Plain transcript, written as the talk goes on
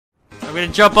I'm gonna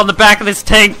jump on the back of this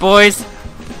tank, boys.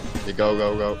 You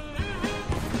go.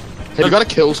 Hey, you gotta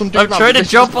kill some dude. I'm trying to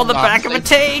jump on the back of a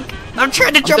tank. I'm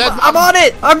trying to jump. I'm on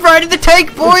it. I'm riding the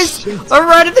tank, boys. I'm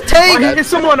riding the tank. I hit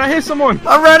someone.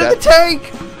 I'm riding the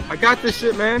tank. I got this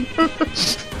shit, man.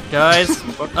 Guys,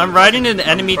 I'm riding an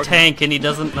enemy tank and he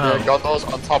doesn't know. Yeah, God knows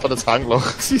on top of the tank, look.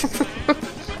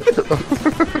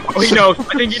 Oh, he knows. I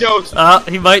think he knows.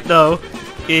 He might know.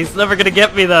 He's never gonna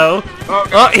get me though.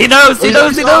 Oh, He knows. He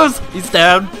knows. He's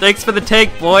down. Thanks for the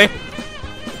tank, boy.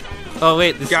 Oh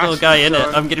wait, there's still a guy in it.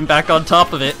 I'm getting back on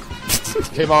top of it.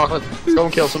 Okay, Mark, let's go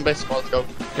and kill some bits. Let's go.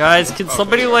 Guys, can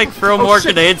somebody like throw more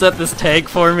grenades at this tank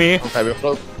for me? Okay, we'll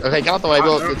throw. Okay, get out the way.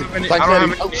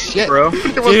 Oh shit, bro.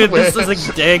 Dude, this is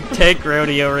a dang tank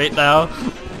rodeo right now.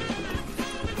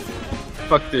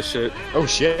 Fuck this shit. Oh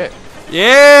shit.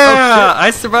 Yeah,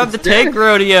 I survived the tank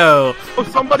rodeo. Oh,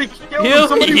 somebody killed him.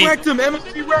 Somebody wrecked him.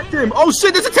 MSG wrecked him. Oh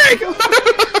shit, there's a tank.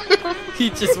 He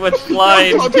just went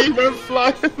flying. He went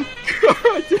flying.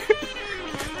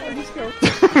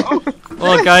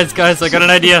 Oh, guys, I got an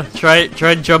idea. Try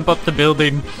and jump up the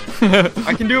building.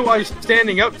 I can do it while you're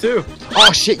standing up too.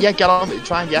 Oh shit, yeah, get on.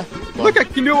 Try and Look, I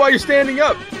can do it while you're standing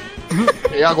up.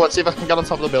 Yeah, go on, see if I can get on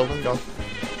top of the building. Go.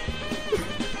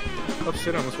 Oh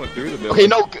shit, I almost went through the building. Okay,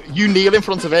 no, you kneel in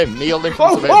front of him. Kneel in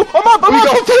front of him. Oh, I'm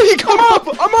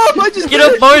up. I just get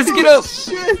up, boys, get up.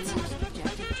 Shit.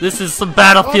 This is some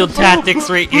battlefield tactics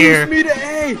right here. Me to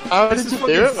A. How did you do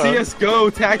it, man? CS:GO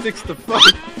tactics to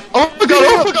fuck. Oh my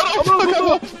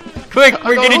god, Quick,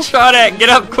 we're getting shot at. Get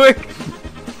up, quick.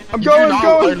 I'm going.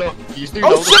 Oh shit, I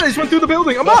just went through the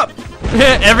building. I'm up.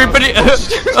 Everybody.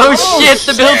 Oh shit,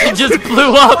 the building just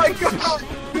blew up. Oh my god,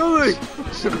 building.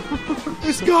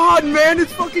 It's gone, man.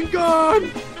 It's fucking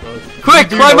gone. Quick,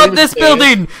 climb up this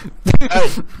building. Hey,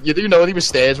 you do know there was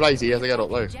stairs right here to get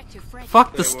up there.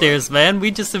 Fuck the stairs, man.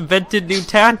 We just invented new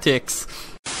tactics.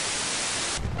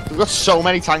 We've got so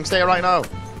many tanks there right now.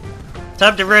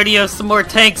 Time to rodeo some more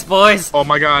tanks, boys. Oh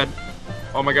my god.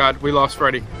 We lost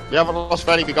Freddy. We haven't lost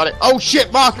Freddy, we got it. Oh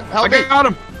shit, Mark, help me. I got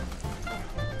him.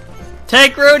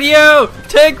 Tank rodeo!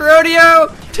 Tank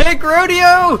rodeo! Tank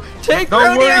rodeo! Tank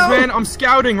rodeo! No worries, man. I'm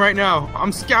scouting right now.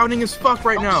 I'm scouting as fuck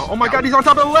right now. Oh my god, he's on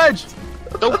top of the ledge.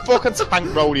 Don't fucking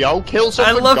tank rodeo. Kill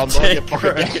someone. I love tank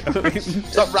rodeo.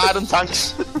 Stop riding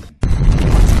tanks.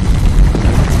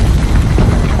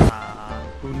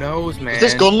 Who knows, man? Does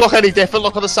this gun look any different?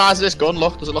 Look at the size of this gun.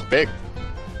 Look, does it look big?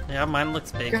 Yeah, mine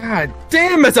looks big. God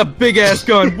damn, that's a big ass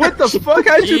gun. What the fuck?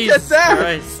 How did you get that?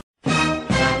 Christ.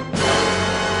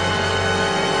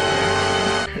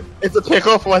 It's a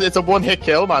pickup one. It's a one-hit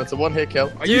kill, man. It's a one-hit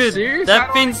kill. Are you serious?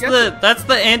 That's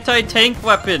the anti-tank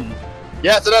weapon.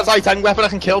 Yeah, it's an anti-tank weapon. I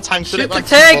can kill tanks. Shoot the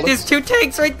tank. There's 2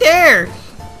 tanks right there.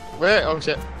 Wait, oh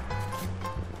shit.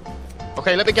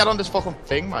 Okay, let me get on this fucking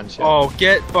thing, man. Shit. Oh,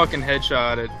 get fucking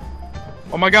headshotted.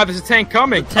 Oh my god, there's a tank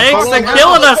coming. Tanks are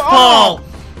killing us, Paul.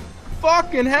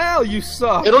 Fucking hell, you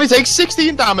suck. It only takes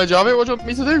 16 damage of it. What do you want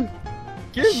me to do?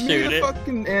 Give me the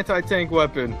fucking anti-tank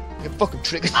weapon. You fucking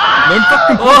trigger.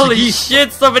 Holy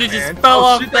shit, somebody just fell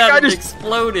off that and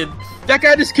exploded. That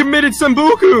guy just committed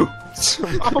Sambuku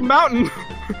off a mountain.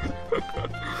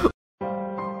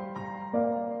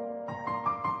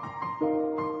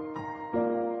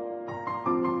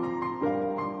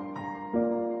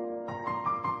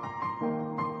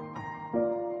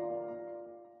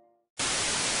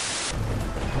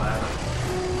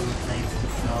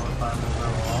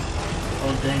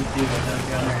 Oh dang dude, I got a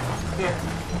gunner.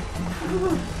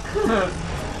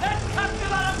 Let's capture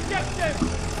that objective!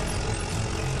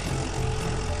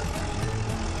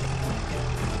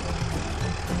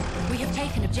 We have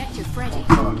taken objective Freddy.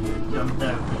 Oh, dude, jumped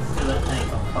out. He's still a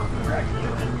tank. I'll fucking wreck you in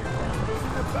your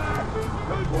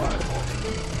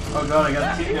Oh god, I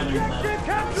got 2 gunners now.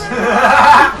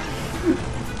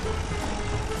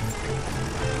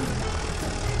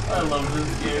 I love this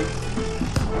game.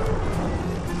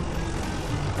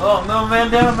 Oh no,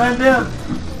 man down, man down!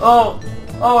 Oh,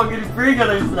 I'm getting 3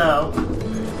 gunners now!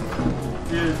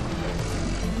 Dude.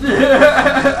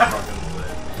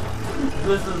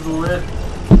 This is lit.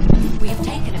 We have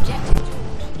taken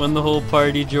objective. When the whole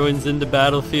party joins into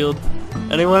Battlefield.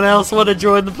 Anyone else want to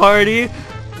join the party?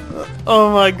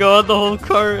 Oh my god, the whole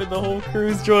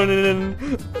crew's joining in.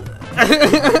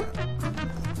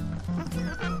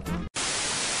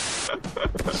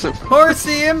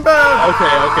 Horsey inbound!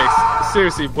 Okay.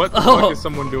 Seriously, what the fuck is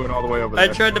someone doing all the way over there? I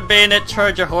tried to bayonet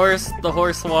charge a horse. The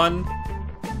horse won.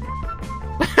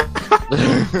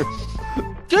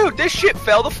 Dude, this shit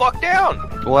fell the fuck down.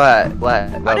 What?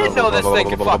 I didn't know this thing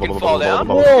could fucking fall down.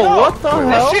 Whoa, what the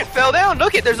hell? This shit fell down.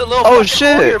 Look it, there's a little Oh, fucking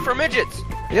shit. hole here for midgets.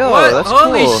 Yo, What? that's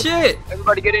Holy cool. shit!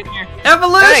 Everybody get in here.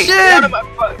 Evolution! Hey, out of my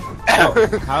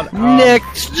foot.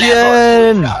 Next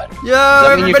gen! Yo, Does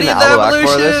that mean you everybody can in the Allahu Akbar this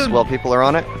evolution! while people are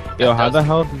on it? Yo, how the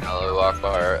hell? Hello,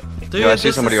 Akbar. Dude, Yo, I see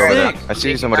this somebody is over there. sick. I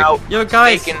see somebody. Out. Yo,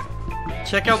 guys, Bacon.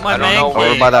 check out my I don't man know cave. where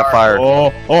Over by that fire. Oh,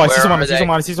 I see Where someone, I are see they?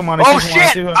 someone, I see someone, I Oh see someone, I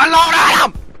shit! see someone. Unload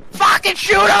on him! Fucking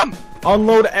shoot him!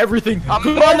 Unload everything. I'm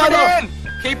Come moving on, no. in!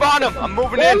 Keep on him! I'm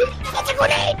moving in!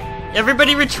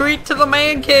 Everybody retreat to the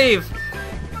man cave!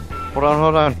 Hold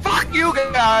on. Fuck you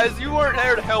guys! You weren't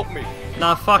there to help me!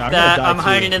 Nah, fuck I'm gonna that. die I'm too.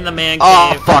 hiding in the man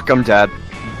Oh, cave. fuck, I'm dead.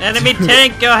 Enemy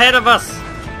tank, go ahead of us!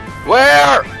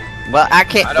 Where? Well, I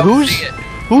can't. I don't Who's see it.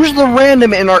 who's the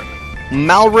random in our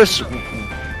Malrus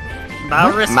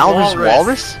Malrus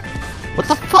Walrus? What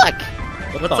the fuck?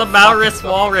 What's a Malrus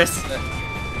Walrus?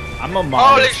 I'm a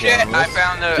Holy shit! I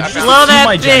found the. I Did you found Blow see that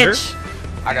my gender?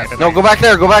 bitch! I got No, go back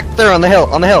there on the hill,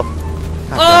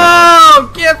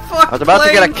 Oh, get fucked, I was about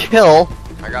to get a plane. kill.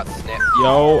 I got snipped.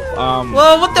 Yo,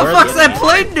 Whoa, what the where are fuck's the that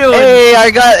plane doing? Hey,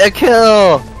 I got a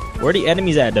kill. Where are the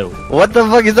enemies at though? What the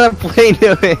fuck is that plane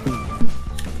doing?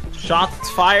 Shots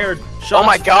fired. Shots Oh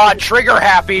my god, fired. trigger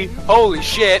happy! Holy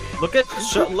shit! Look at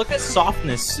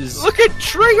softness is. Look at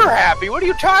trigger happy! What are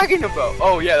you talking about?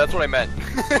 Oh yeah, that's what I meant.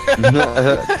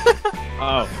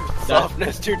 Oh,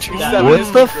 Softness 227.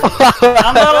 What the fuck?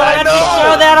 I'm not allowed to know.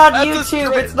 show that on That's a YouTube.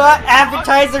 straight- It's not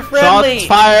advertiser friendly. shots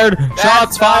fired. That's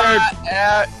Shots fired.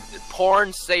 not,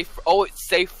 porn safe. Oh, it's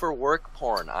safe for work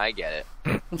porn. I get it.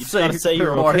 You trying to say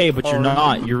you're okay, but you're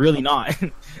not. You're really not.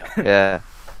 Yeah,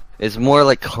 it's more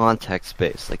like context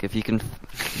based. Like if you can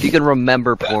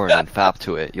remember porn and fap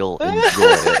to it, you'll enjoy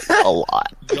it a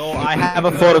lot. Yo, I have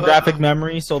a photographic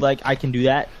memory, so like I can do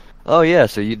that. Oh yeah,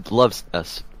 so you'd love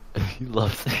us. You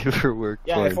love safer work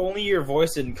Yeah, porn. if only your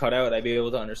voice didn't cut out, I'd be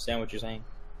able to understand what you're saying.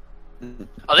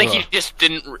 I think he just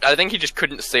didn't. I think he just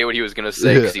couldn't say what he was gonna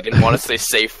say because he didn't want to say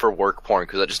safe for work porn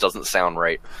because that just doesn't sound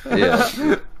right.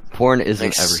 Yeah, porn isn't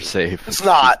Thanks. ever safe. It's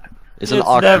not. It's an It's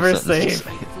awkward never sentence.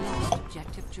 safe. Lost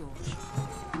objective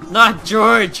George. Not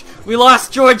George. We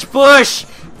lost George Bush.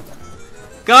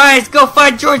 Guys, go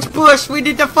find George Bush. We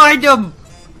need to find him.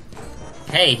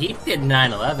 Hey, he did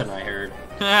 9/11, I heard.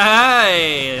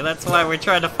 Hey, that's why we're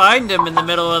trying to find him in the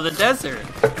middle of the desert.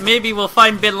 Maybe we'll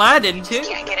find Bin Laden too.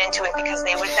 Can't get into it because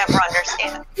they would never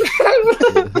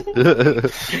understand.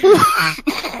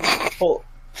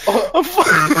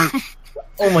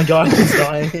 Oh my god, he's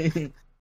dying.